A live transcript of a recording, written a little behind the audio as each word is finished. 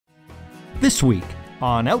This week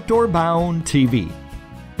on Outdoor Bound TV,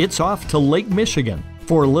 it's off to Lake Michigan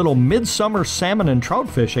for a little midsummer salmon and trout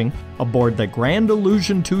fishing aboard the Grand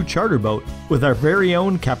Illusion 2 charter boat with our very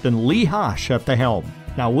own Captain Lee Haasch at the helm.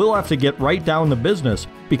 Now we'll have to get right down to business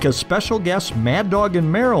because special guests Mad Dog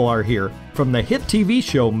and Merrill are here from the hit TV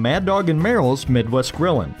show Mad Dog and Merrill's Midwest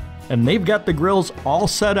Grill'n. And they've got the grills all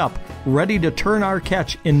set up, ready to turn our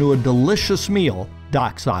catch into a delicious meal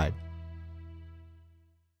dockside.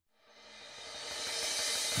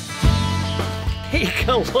 Take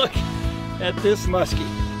a look at this muskie.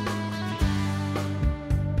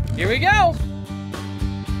 Here we go.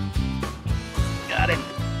 Got him.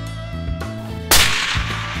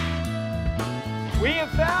 We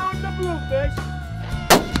have found the bluefish.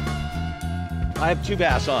 I have 2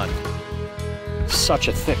 bass on. Such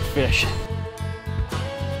a thick fish.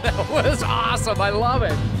 That was awesome. I love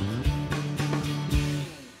it.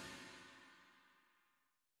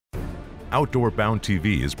 Outdoor Bound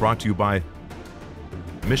TV is brought to you by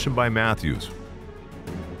Mission by Matthews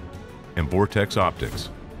and Vortex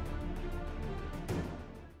Optics.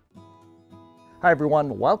 Hi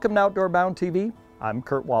everyone, welcome to Outdoor Bound TV. I'm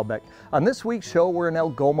Kurt Walbeck. On this week's show, we're in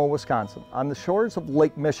Algoma, Wisconsin, on the shores of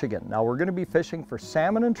Lake Michigan. Now we're going to be fishing for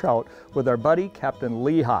salmon and trout with our buddy Captain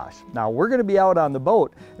Lee Haasch. Now we're going to be out on the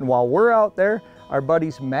boat, and while we're out there, our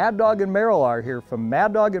buddies Mad Dog and Merrill are here from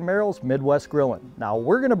Mad Dog and Merrill's Midwest Grill'n. Now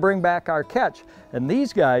we're going to bring back our catch, and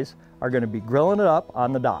these guys are going to be grilling it up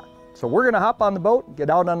on the dock. So we're going to hop on the boat, get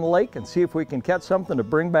out on the lake, and see if we can catch something to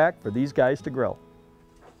bring back for these guys to grill.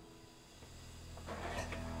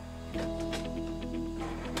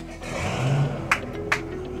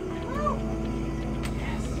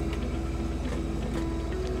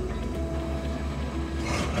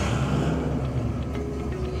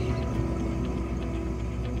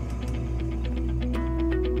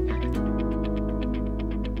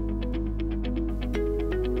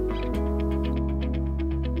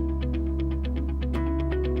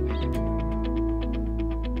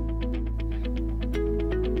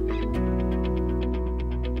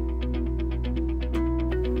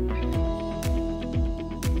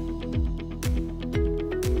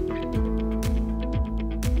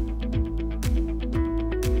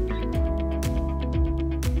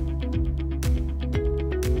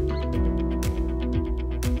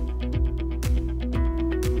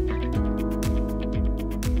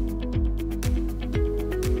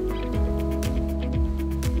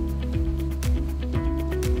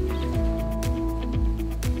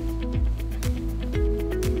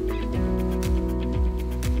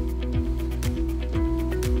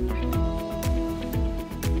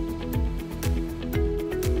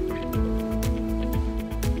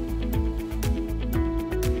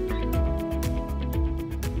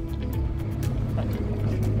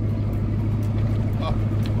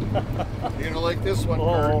 You're gonna like this one,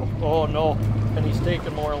 Kurt. Oh no, and he's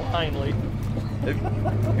taking more line, Lee.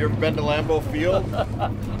 You ever been to Lambeau Field?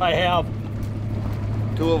 I have.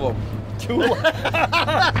 2 of them. 2.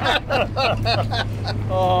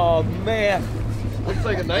 Oh man. Looks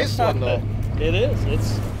like a nice one though. It is.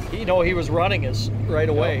 It's, you know, he was running us right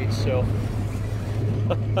away, so.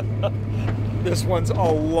 This one's a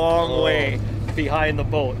long way behind the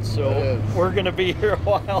boat, so we're gonna be here a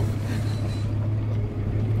while.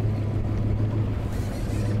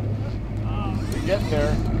 Getting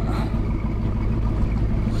there.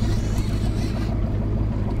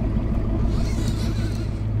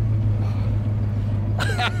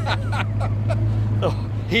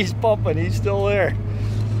 Oh, he's bumping, he's still there.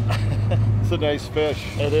 It's a nice fish.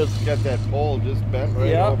 It is. Got that pole just bent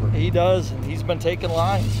right over. Yeah, he does, and he's been taking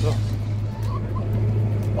lines. So.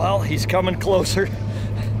 Well, he's coming closer.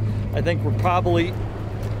 I think we're probably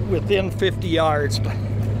within 50 yards, but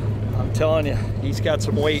I'm telling you, he's got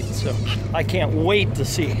some weight, so I can't wait to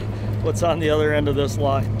see what's on the other end of this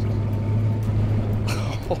line.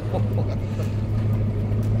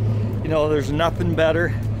 You know, there's nothing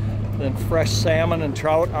better than fresh salmon and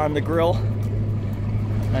trout on the grill.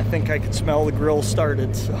 I think I can smell the grill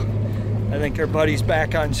started, so I think our buddies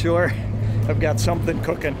back on shore have got something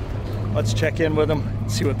cooking. Let's check in with them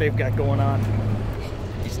and see what they've got going on.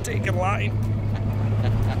 He's taking line.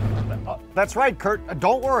 That's right, Kurt.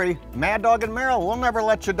 Don't worry. Mad Dog and Merrill will never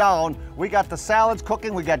let you down. We got the salads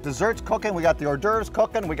cooking, we got desserts cooking, we got the hors d'oeuvres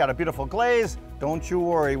cooking, we got a beautiful glaze. Don't you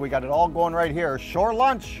worry, we got it all going right here. Shore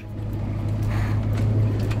lunch.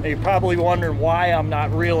 Now you're probably wondering why I'm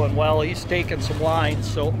not reeling. Well, he's taking some lines,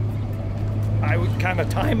 so I would kind of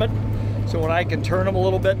time it so when I can turn him a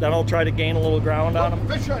little bit, then I'll try to gain a little ground on him.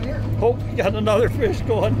 Fish on here. Oh, got another fish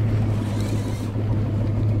going.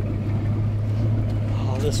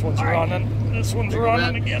 Oh, this one's running. This one's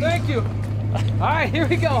running again. Thank you. All right, here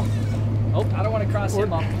we go. Oh, I don't want to cross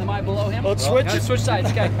him up. Am I below him? Let's switch Gotta it. switch sides.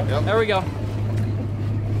 Okay. Yep. There we go.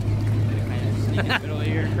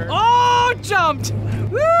 Oh, jumped!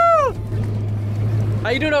 Woo! How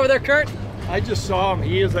you doing over there, Kurt? I just saw him.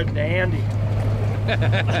 He is a dandy.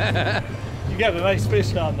 You got a nice fish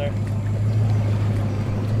down there.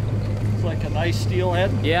 It's like a nice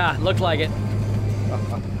steelhead. Yeah, looked like it.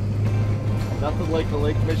 Nothing like the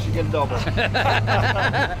Lake Michigan double.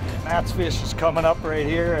 Matt's fish is coming up right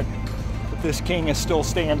here, and but this king is still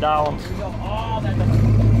staying down.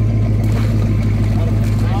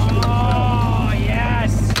 Oh,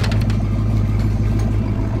 yes!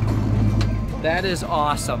 That is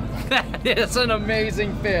awesome. That is an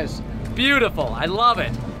amazing fish. Beautiful. I love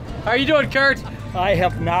it. How are you doing, Kurt? I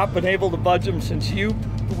have not been able to budge him since you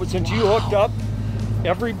hooked up.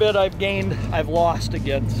 Every bit I've gained, I've lost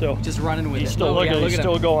again. So Just running with he's it. still Look at looking. He's him.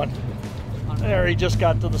 still going. There, he just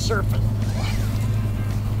got to the surface.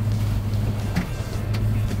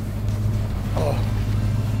 Oh,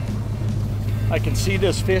 I can see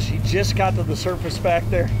this fish. He just got to the surface back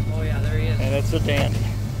there, Oh yeah, there he is. and it's a dandy.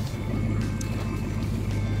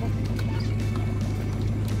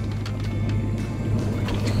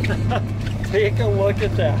 Take a look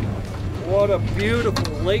at that. What a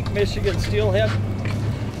beautiful Lake Michigan steelhead.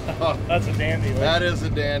 Oh, that's a dandy. That is a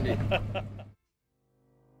dandy.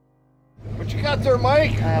 What you got there,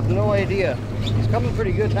 Mike? I have no idea. He's coming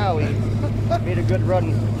pretty good now. He made a good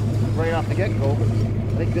run right off the get-go.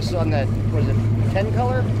 I think this is on that, was it 10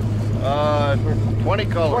 color? 20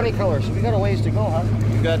 color. 20 color, so we got a ways to go, huh?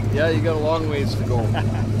 You got a long ways to go.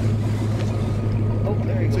 Oh,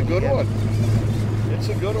 there you It's go. a good Yeah. one. It's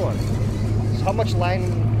a good one. So how much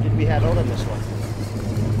line did we have out on this one?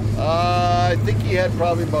 I think he had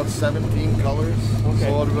probably about 17 colors. Okay. So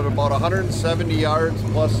it would have been about 170 yards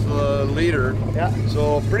plus the leader. Yeah.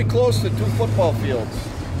 So pretty close to 2 football fields.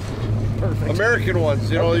 Perfect. American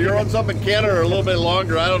ones. You know, your ones up in Canada are a little bit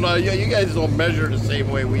longer. I don't know. You guys don't measure the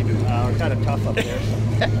same way we do. We're kind of tough up there.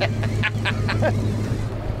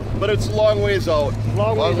 But it's a long ways out.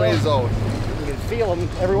 Long ways out. You can feel him.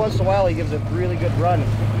 Every once in a while he gives a really good run.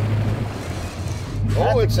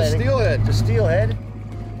 Oh, That's it's exciting. a steelhead. It's a steelhead.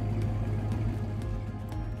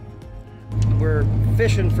 We're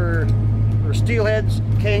fishing for steelheads,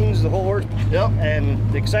 kings, the whole works. Yep. And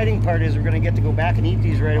the exciting part is we're going to get to go back and eat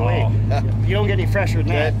these right away. You don't get any fresher than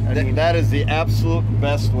that. I mean, That is the absolute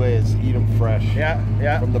best way, is eat them fresh. yeah,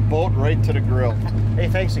 yeah. From the boat right to the grill. Hey,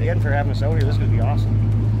 thanks again for having us out here. This is going to be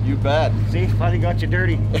awesome. You bet. See, finally got you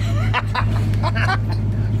dirty.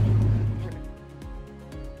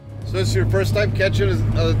 So this is your first time catching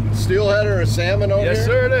a steelhead or a salmon out here? Yes,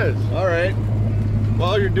 sir, it is. All right.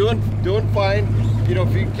 Well, you're doing fine. You know,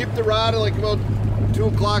 if you keep the rod at like about 2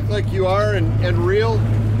 o'clock like you are and reel,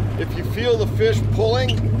 if you feel the fish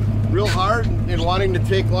pulling real hard and wanting to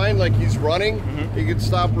take line like he's running, you can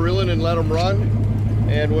stop reeling and let him run.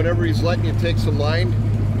 And whenever he's letting you take some line,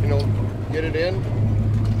 you know, get it in.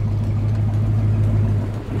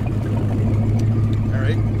 All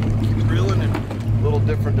right, keep reeling and a little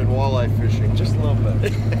different than walleye fishing, just a little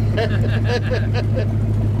bit.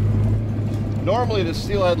 Normally the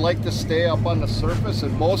steelhead like to stay up on the surface,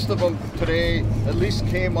 and most of them today at least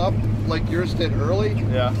came up like yours did early.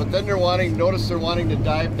 Yeah. But then they're wanting to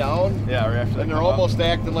dive down. Yeah, right after And they they're come up. almost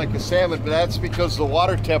acting like a salmon, but that's because the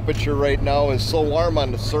water temperature right now is so warm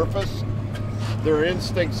on the surface. Their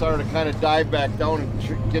instincts are to kind of dive back down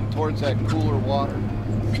and get towards that cooler water.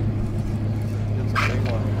 It's a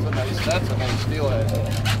big one. That's a nice steelhead.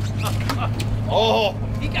 Oh,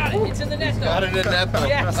 He got it. It's in the net though. got it in that though.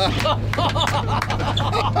 Yes.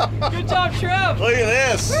 Good job, Trev. Look at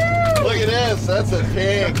this. Look at this. That's a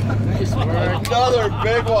king. Nice work. Another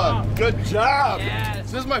big one. Good job. Yes.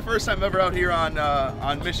 This is my first time ever out here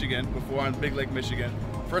on Michigan, before on Big Lake Michigan.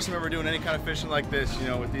 First time ever doing any kind of fishing like this, you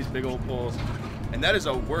know, with these big old poles. And that is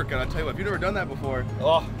a workout. I'll tell you what, if you've never done that before,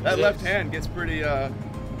 Oh, that it left is. hand gets pretty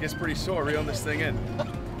sore reeling this thing in.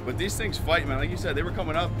 But these things fight, man. Like you said, they were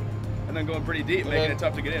coming up and then going pretty deep, making it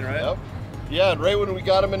tough to get in, right? Yep. Yeah, and right when we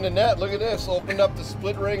got him in the net, look at this. Opened up the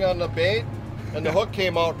split ring on the bait, and the hook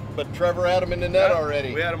came out, but Trevor had him in the net Yeah,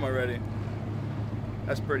 already. We had them already.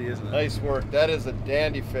 That's pretty, isn't it? Nice work. That is a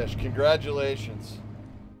dandy fish. Congratulations.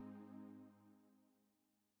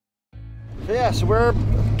 Yeah, so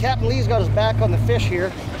Captain Lee's got his back on the fish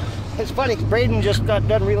here. It's funny, Braden just got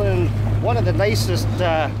done reeling one of the nicest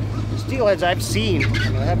steelheads I've seen.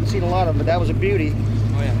 I haven't seen a lot of them, but that was a beauty.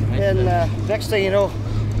 Oh yeah. Nice And next thing you know,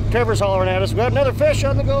 Trevor's hollering at us, we got another fish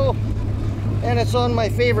on the go. And it's on my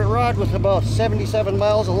favorite rod with about 77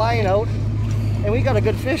 miles of line out. And we got a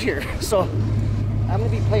good fish here. So I'm gonna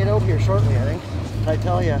be playing out here shortly, I think. I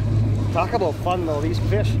tell you, talk about fun though, these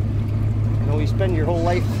fish. You know, you spend your whole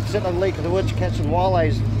life sitting on Lake of the Woods catching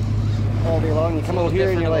walleyes all day long. You come out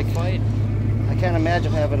here and you're like, I can't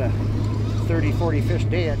imagine having a 30, 40 fish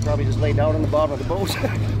day. I'd probably just lay down on the bottom of the boat.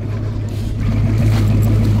 Yeah,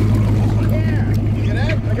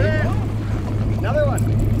 look at that. Another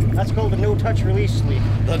one. That's called the no-touch release lead.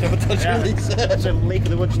 The no-touch release. That's a Lake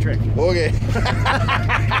of the Woods trick. Okay.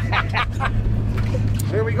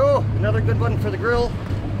 There we go. Another good one for the grill.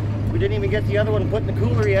 We didn't even get the other one put in the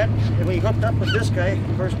cooler yet. And we hooked up with this guy.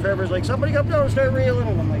 Of course, Trevor's like, somebody come down and start reeling.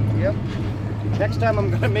 And I'm like, yep. Next time I'm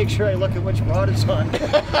going to make sure I look at which rod it's on.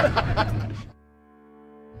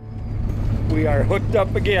 We are hooked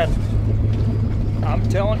up again. I'm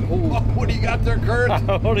telling you. What do you got there, Kurt?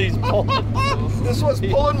 Oh, he's pulling. This one's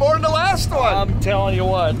pulling more than the last one. I'm telling you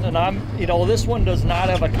what, and you know, this one does not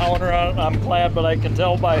have a counter on it. I'm glad, but I can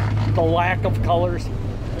tell by the lack of colors,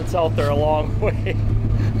 it's out there a long way.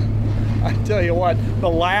 I tell you what, the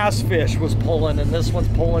last fish was pulling, and this one's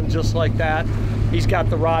pulling just like that. He's got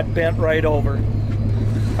the rod bent right over.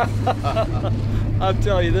 I'll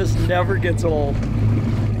tell you, this never gets old.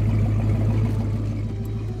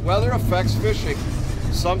 Weather affects fishing.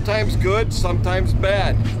 Sometimes good, sometimes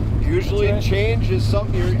bad. Usually change is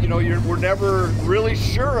something we're never really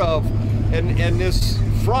sure of. And this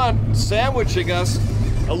front sandwiching us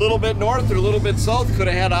a little bit north or a little bit south could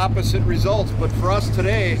have had opposite results. But for us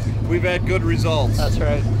today, we've had good results. That's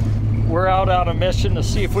right. We're out on a mission to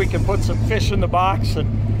see if we can put some fish in the box and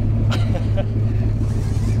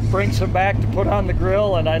bring some back to put on the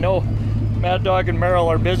grill. And I know Mad Dog and Merrill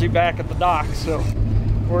are busy back at the dock, so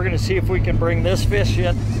we're gonna see if we can bring this fish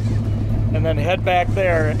in and then head back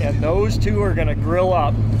there, and those two are gonna grill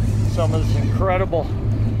up some of this incredible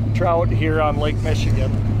trout here on Lake Michigan.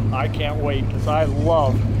 I can't wait, because I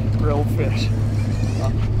love grilled fish.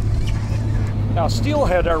 Now,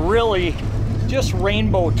 steelhead are really just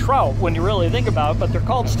rainbow trout when you really think about it, but they're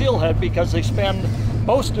called steelhead because they spend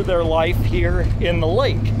most of their life here in the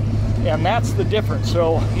lake, and that's the difference.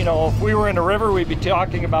 So, you know, if we were in a river, we'd be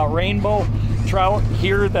talking about rainbow trout.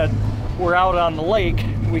 Here that we're out on the lake,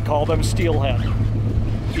 we call them steelhead.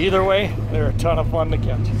 Either way, they're a ton of fun to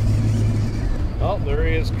catch. Oh, there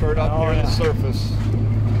he is, Kurt, up near the surface.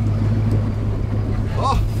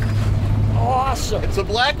 Oh, awesome! It's a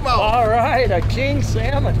blackmouth. All right, a king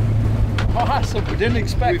salmon. Awesome. We didn't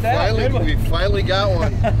expect that. We finally got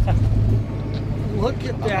one. Look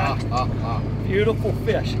at that. Beautiful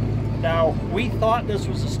fish. Now, we thought this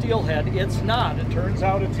was a steelhead. It's not. It turns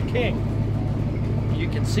out it's a king. You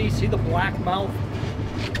can see the black mouth,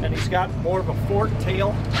 and he's got more of a forked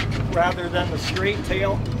tail rather than the straight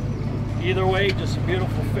tail. Either way, just a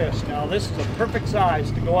beautiful fish. Now, this is a perfect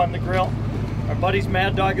size to go on the grill. Our buddies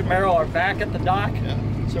Mad Dog and Merrill are back at the dock. Yeah.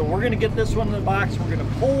 So we're gonna get this one in the box. We're gonna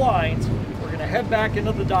pull lines. We're gonna head back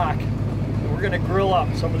into the dock, and we're gonna grill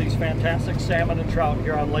up some of these fantastic salmon and trout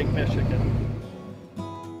here on Lake Michigan.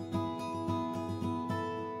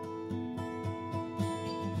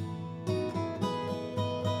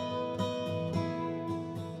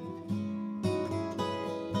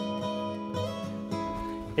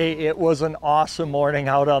 Hey, it was an awesome morning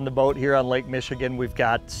out on the boat here on Lake Michigan. We've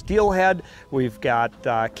got steelhead, we've got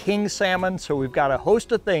king salmon, so we've got a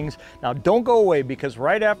host of things. Now don't go away, because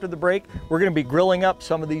right after the break, we're gonna be grilling up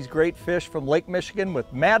some of these great fish from Lake Michigan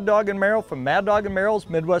with Mad Dog and Merrill from Mad Dog and Merrill's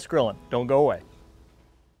Midwest Grill'n. Don't go away.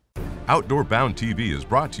 Outdoor Bound TV is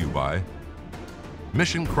brought to you by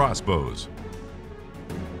Mission Crossbows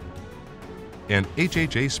and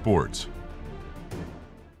HHA Sports.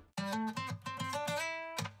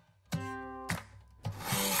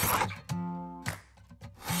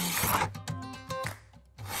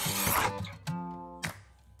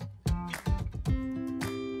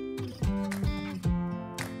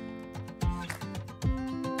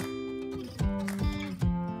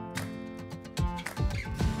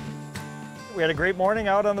 We had a great morning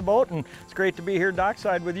out on the boat, and it's great to be here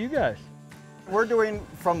dockside with you guys. We're doing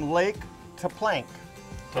from lake to plank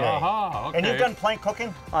today. Okay. And you've done plank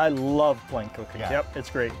cooking? I love plank cooking. Yeah. Yep,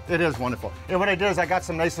 it's great. It is wonderful. And what I did is I got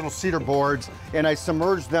some nice little cedar boards and I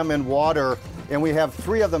submerged them in water, and we have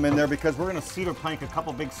 3 of them in there because we're gonna cedar plank a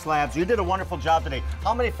couple big slabs. You did a wonderful job today.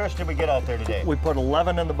 How many fish did we get out there today? We put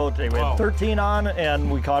 11 in the boat today. We Wow. had 13 on,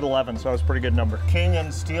 and we caught 11, so it was a pretty good number. King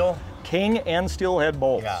and steel? King and steelhead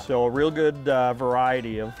both. Yeah. So a real good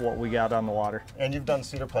variety of what we got on the water. And you've done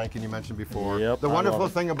cedar planking, you mentioned before. Yep, The I wonderful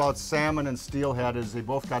love it. thing about salmon and steelhead is they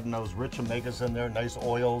both got those rich omegas in there, nice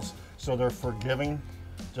oils, so they're forgiving.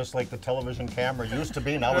 Just like the television camera used to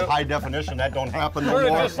be. Now with high definition, that don't happen no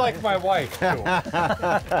more. Just like my wife, too.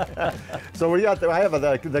 So we got I have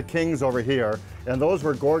the kings over here, and those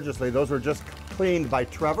were those were just cleaned by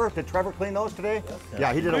Trevor. Did Trevor clean those today?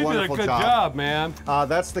 Yeah, he did a wonderful job. Good job, man.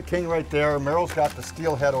 That's the king right there. Merrill's got the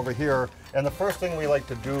steelhead over here. And the first thing we like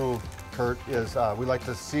to do, Kurt, is we like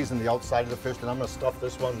to season the outside of the fish, and I'm going to stuff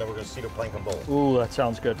this one, and then we're going to cedar plank them both. Ooh, that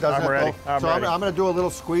sounds good. I'm ready. I'm going to do a little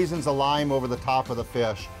squeezings of lime over the top of the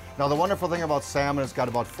fish. Now, the wonderful thing about salmon, it's got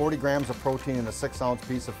about 40 grams of protein in a 6-ounce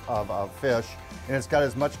piece of fish, and it's got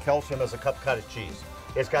as much calcium as a cup cottage cheese.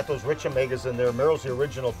 It's got those rich omegas in there. Merrill's the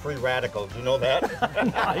original free radical. Do you know that?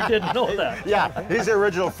 I didn't know that. Yeah, he's the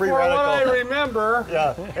original free radical. What I remember.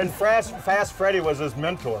 Yeah, and Fast Freddy was his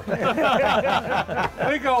mentor.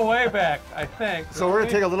 We go way back, I think. So we're going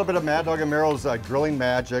to take a little bit of Mad Dog and Merrill's grilling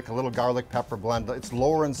magic, a little garlic pepper blend. It's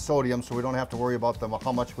lower in sodium, so we don't have to worry about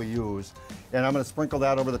how much we use. And I'm going to sprinkle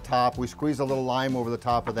that over the top. We squeeze a little lime over the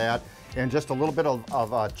top of that, and just a little bit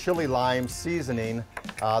of chili lime seasoning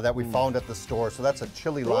that we found at the store. So that's a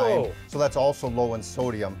chili lime, so that's also low in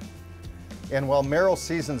sodium. And while Merrill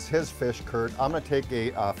seasons his fish, Kurt, I'm going to take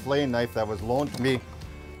a filleting knife that was loaned to me.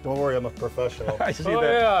 Don't worry, I'm a professional. I see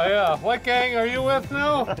that. Yeah. What gang are you with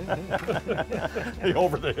now? The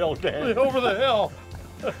Over the Hill gang. The Over the Hill.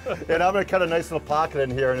 And I'm going to cut a nice little pocket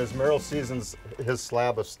in here, and as Merrill seasons his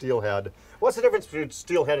slab of steelhead. What's the difference between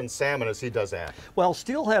steelhead and salmon as he does that? Well,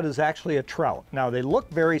 steelhead is actually a trout. Now, they look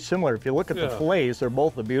very similar. If you look at the fillets, they're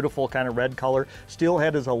both a beautiful kind of red color.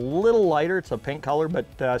 Steelhead is a little lighter. It's a pink color,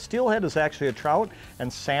 but steelhead is actually a trout,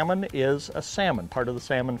 and salmon is a salmon, part of the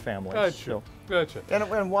salmon family. Gotcha. Gotcha.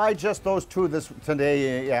 And why just those two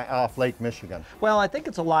today off Lake Michigan? Well, I think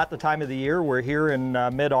it's a lot the time of the year. We're here in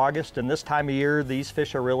mid-August, and this time of year, these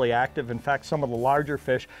fish are really active. In fact, some of the larger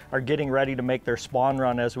fish are getting ready to make their spawn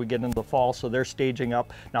run as we get into the fall, so they're staging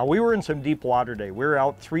up. Now, we were in some deep water today. We were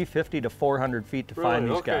out 350 to 400 feet to find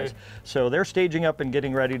these guys. So they're staging up and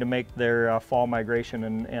getting ready to make their fall migration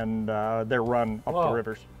and their run up the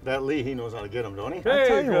rivers. That Lee, he knows how to get them, don't he?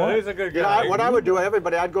 Hey, he's a good guy. What I would do,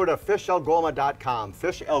 everybody, I'd go to fishalgoma.com,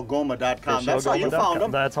 fishalgoma.com. That's how you found them.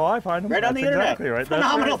 That's how I find them. Right on the internet. Exactly right.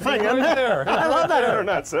 Phenomenal thing, isn't it? I love that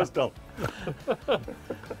internet system.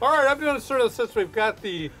 All right, I'm going to sort of, since we've got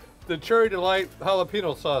the Cherry Delight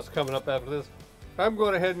jalapeno sauce coming up after this, I'm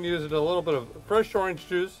going ahead and use a little bit of fresh orange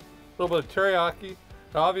juice, a little bit of teriyaki,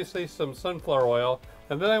 obviously some sunflower oil,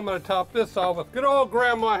 and then I'm going to top this off with good old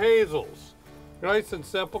Grandma Hazel's. Nice and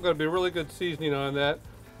simple, going to be really good seasoning on that.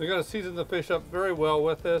 We're going to season the fish up very well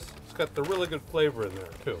with this. It's got the really good flavor in there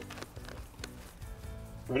too.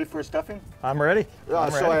 Ready for stuffing? I'm ready.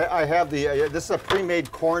 I have this is a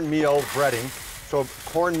pre-made cornmeal breading. So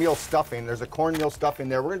cornmeal stuffing, there's a cornmeal stuffing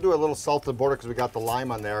there. We're gonna do a little salted border because we got the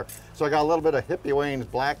lime on there. So I got a little bit of Hippie Wayne's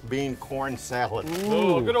black bean corn salad.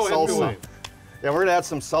 Ooh, good old Hippie Wayne. Yeah, we're gonna add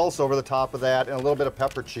some salsa over the top of that and a little bit of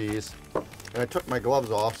pepper cheese. And I took my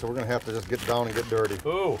gloves off, so we're gonna have to just get down and get dirty.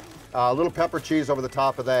 Ooh. A little pepper cheese over the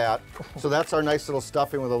top of that. So that's our nice little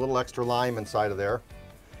stuffing with a little extra lime inside of there.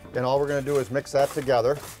 And all we're gonna do is mix that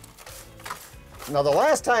together. Now, the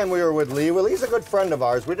last time we were with Lee, well, he's a good friend of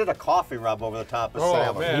ours. We did a coffee rub over the top of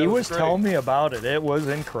salmon. Man, he was telling me about it. It was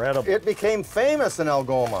incredible. It became famous in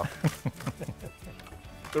Algoma.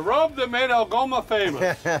 The rub that made Algoma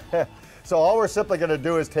famous. So all we're simply going to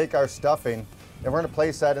do is take our stuffing, and we're going to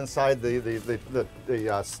place that inside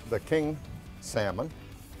the king salmon,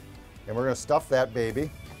 and we're going to stuff that baby,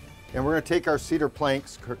 and we're going to take our cedar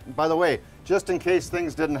planks. By the way, just in case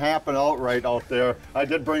things didn't happen outright out there, I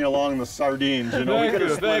did bring along the sardines. You know, we could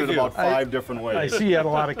have split it about 5 different ways. I see you had a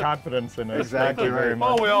lot of confidence in it. Exactly right.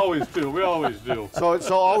 Oh, we always do. We always do. So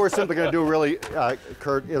all we're simply going to do, really,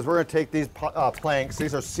 Kurt, is we're going to take these planks.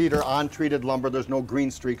 These are cedar untreated lumber. There's no green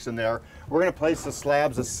streaks in there. We're going to place the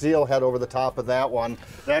slabs of steelhead over the top of that one.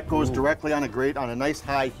 That goes directly on a grate on a nice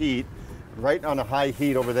high heat, right on a high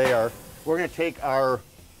heat over there. We're going to take our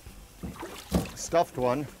stuffed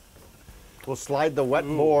one. We'll slide the wet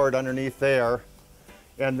board underneath there.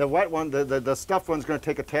 And the wet one, the stuffed one's going to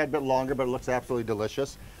take a tad bit longer, but it looks absolutely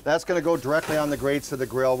delicious. That's going to go directly on the grates of the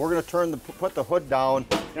grill. We're going to put the hood down.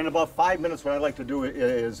 In about 5 minutes, what I like to do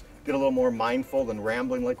is get a little more mindful than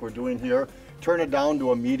rambling like we're doing here. Turn it down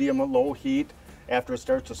to a medium-low heat after it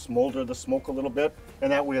starts to smolder the smoke a little bit,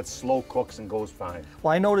 and that way it slow cooks and goes fine.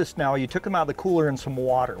 Well, I noticed now you took them out of the cooler in some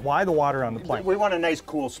water. Why the water on the plank? We want a nice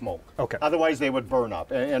cool smoke. Okay. Otherwise they would burn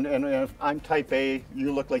up. And if I'm type A,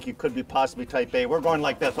 you look like you could be possibly type A. We're going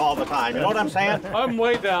like this all the time. You know what I'm saying? I'm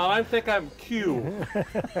way down. I think I'm Q.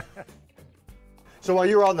 So while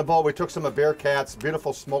you were on the boat, we took some of Bearcat's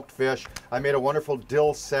beautiful smoked fish. I made a wonderful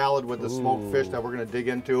dill salad with the smoked fish that we're going to dig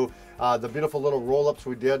into. The beautiful little roll-ups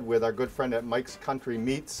we did with our good friend at Mike's Country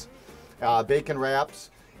Meats. Bacon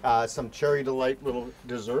wraps, some Cherry Delight little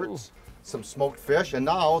desserts, some smoked fish, and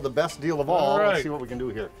now the best deal of all. Right. Let's see what we can do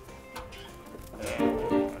here.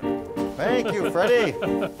 Thank you, Freddie.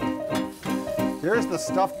 Here's the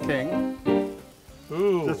stuffed king.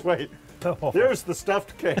 Ooh. Just wait. There's the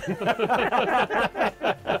stuffed king.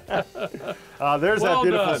 There's that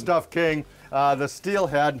beautiful stuffed king. The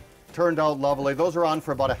steelhead turned out lovely. Those are on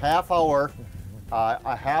for about a half hour.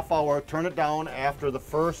 Turn it down after the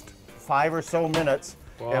first 5 or so minutes.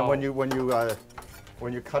 Wow. And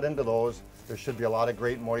when you cut into those, there should be a lot of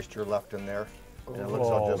great moisture left in there. And it looks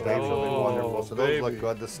just absolutely wonderful. So those look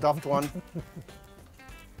good. The stuffed one.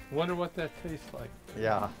 Wonder what that tastes like.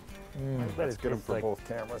 Yeah. Let's get them for both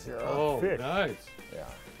cameras here. Oh, nice. Yeah.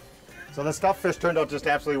 So the stuffed fish turned out just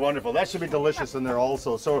absolutely wonderful. That should be delicious in there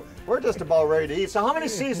also. So we're just about ready to eat. So how many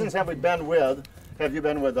seasons have you been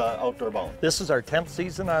with Outdoor Bound? This is our 10th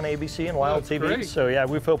season on ABC and Wild TV. Great. So yeah,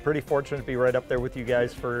 we feel pretty fortunate to be right up there with you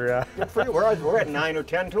guys for. Good for you. We're at 9 or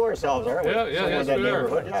 10 to ourselves, aren't we? Yeah, Somewhere yes, in that we are.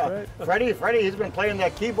 neighborhood. Yeah. Right. Freddie, he's been playing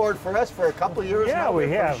that keyboard for us for a couple of years now. we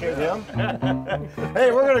have. Appreciate him.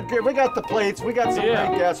 Hey, we got the plates. We got some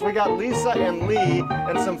great guests. We got Lisa and Lee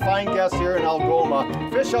and some fine guests here in Algoma.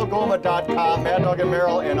 FishAlgoma.com, Mad Dog and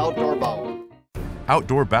Merrill, and Outdoor Bound.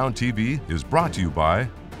 Outdoor Bound TV is brought to you by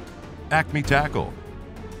Acme Tackle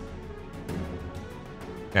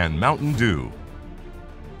and Mountain Dew.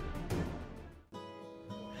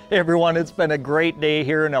 Hey everyone, it's been a great day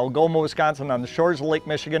here in Algoma, Wisconsin on the shores of Lake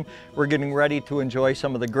Michigan. We're getting ready to enjoy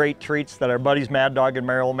some of the great treats that our buddies Mad Dog and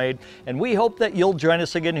Merrill made, and we hope that you'll join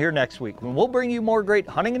us again here next week when we'll bring you more great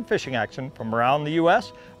hunting and fishing action from around the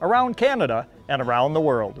US, around Canada, and around the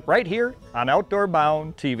world, right here on Outdoor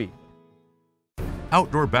Bound TV.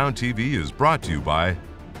 Outdoor Bound TV is brought to you by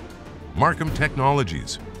Markham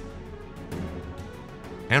Technologies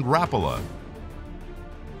and Rapala.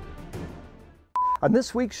 On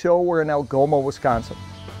this week's show, we're in Algoma, Wisconsin.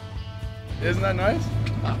 Isn't that nice?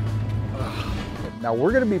 Now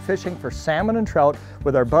we're going to be fishing for salmon and trout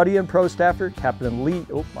with our buddy and pro staffer, Captain Lee.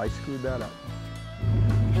 Oh, I screwed that up.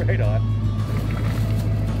 Right on.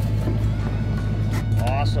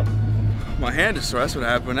 Awesome. My hand is sore, that's what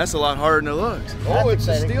happened. That's a lot harder than it looks. Oh, it's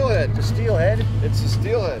a steelhead. The steelhead. It's a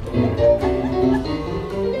steelhead.